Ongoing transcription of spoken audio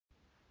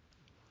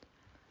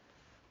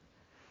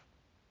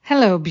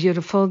Hello,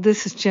 beautiful.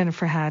 This is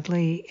Jennifer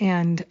Hadley,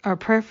 and our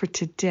prayer for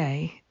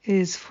today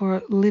is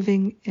for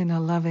living in a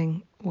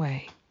loving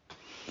way.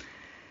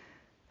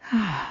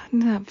 Doesn't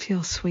that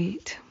feel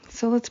sweet?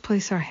 So let's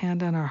place our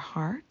hand on our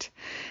heart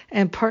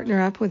and partner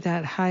up with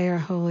that higher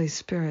Holy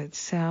Spirit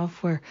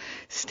self. We're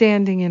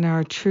standing in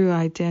our true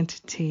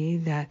identity,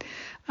 that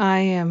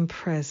I am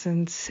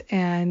presence,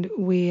 and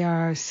we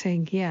are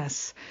saying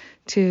yes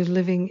to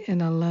living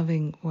in a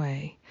loving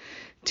way,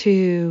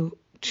 to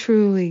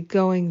truly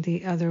going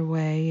the other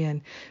way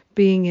and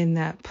being in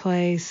that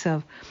place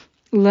of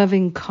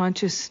loving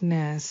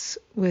consciousness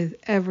with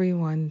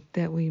everyone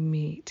that we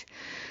meet.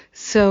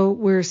 So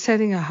we're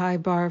setting a high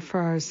bar for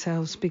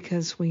ourselves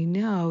because we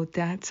know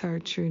that's our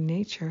true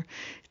nature.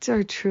 It's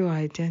our true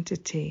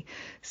identity.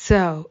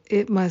 So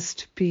it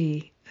must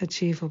be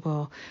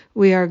achievable.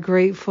 We are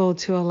grateful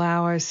to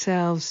allow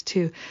ourselves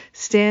to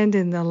stand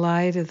in the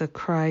light of the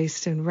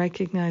Christ and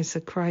recognize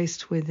the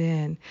Christ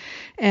within.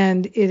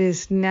 And it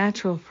is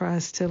natural for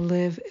us to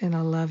live in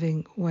a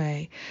loving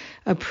way.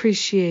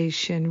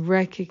 Appreciation,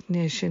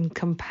 recognition,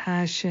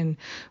 compassion.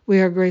 We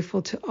are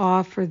grateful to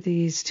offer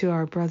these to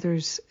our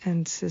brothers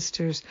and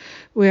sisters.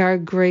 We are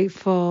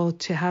grateful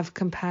to have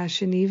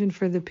compassion even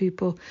for the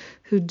people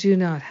who do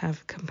not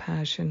have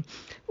compassion.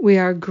 We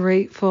are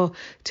grateful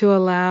to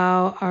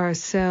allow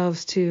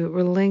ourselves to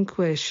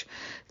relinquish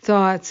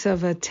thoughts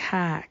of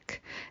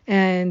attack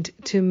and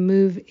to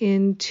move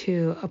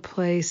into a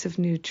place of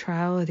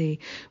neutrality.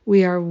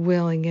 We are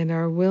willing, and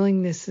our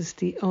willingness is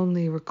the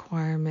only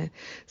requirement.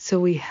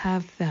 So we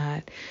have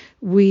that.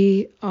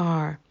 We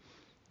are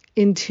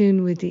in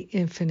tune with the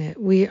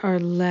infinite. We are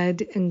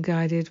led and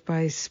guided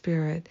by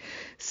Spirit.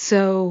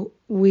 So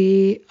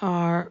we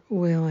are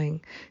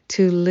willing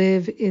to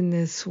live in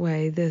this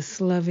way,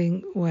 this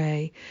loving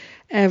way.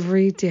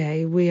 Every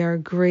day we are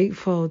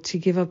grateful to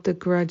give up the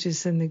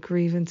grudges and the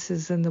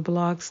grievances and the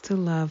blocks to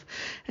love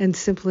and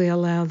simply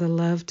allow the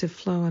love to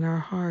flow in our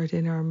heart,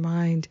 in our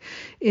mind,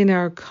 in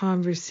our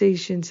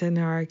conversations, in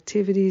our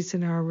activities,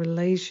 in our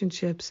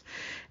relationships,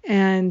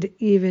 and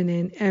even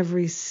in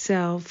every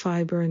cell,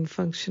 fiber, and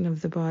function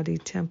of the body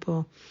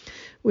temple.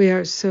 We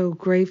are so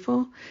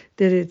grateful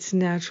that it's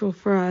natural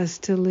for us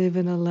to live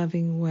in a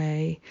loving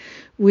way.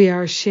 We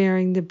are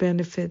sharing the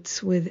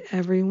benefits with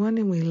everyone,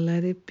 and we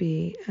let it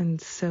be, and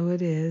so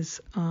it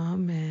is.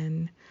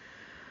 Amen.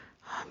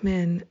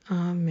 Amen.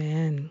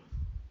 Amen.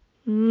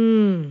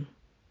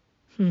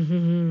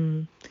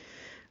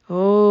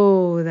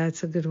 Oh,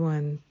 that's a good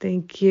one.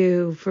 Thank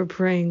you for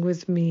praying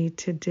with me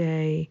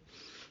today.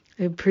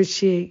 I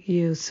appreciate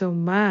you so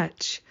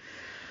much.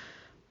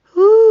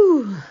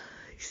 Whew.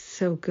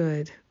 So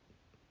good.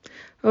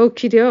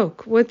 Okie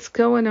doke. What's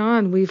going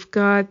on? We've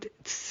got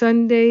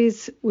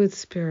Sundays with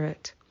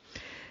Spirit.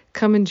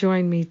 Come and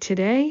join me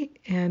today,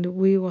 and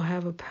we will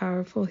have a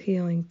powerful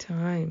healing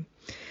time.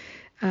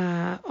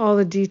 All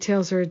the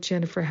details are at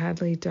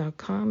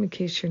jenniferhadley.com. In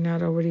case you're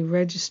not already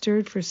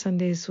registered for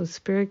Sundays with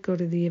Spirit, go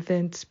to the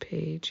events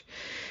page.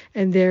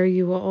 And there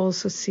you will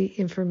also see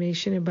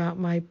information about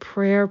my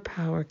prayer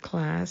power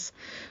class,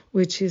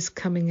 which is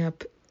coming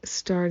up,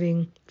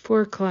 starting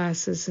 4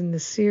 classes in the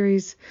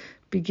series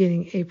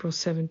beginning April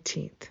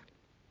 17th.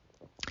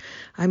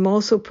 I'm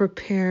also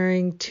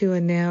preparing to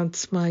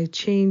announce my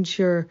Change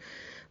Your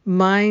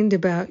Mind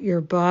About Your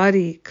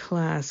Body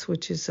class,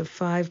 which is a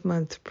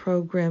 5-month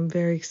program.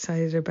 Very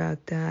excited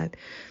about that.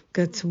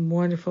 Got some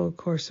wonderful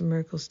Course in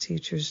Miracles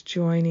teachers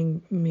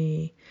joining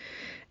me.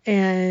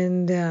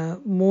 And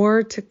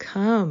more to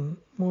come.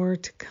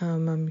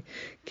 I'm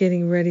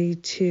getting ready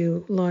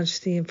to launch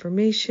the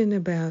information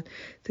about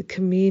the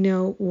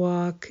Camino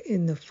walk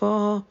in the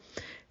fall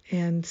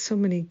and so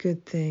many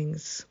good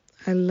things.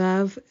 I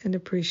love and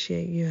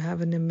appreciate you.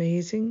 Have an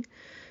amazing,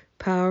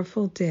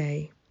 powerful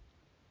day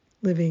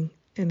living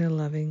in a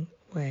loving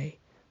way.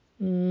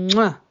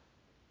 Mwah!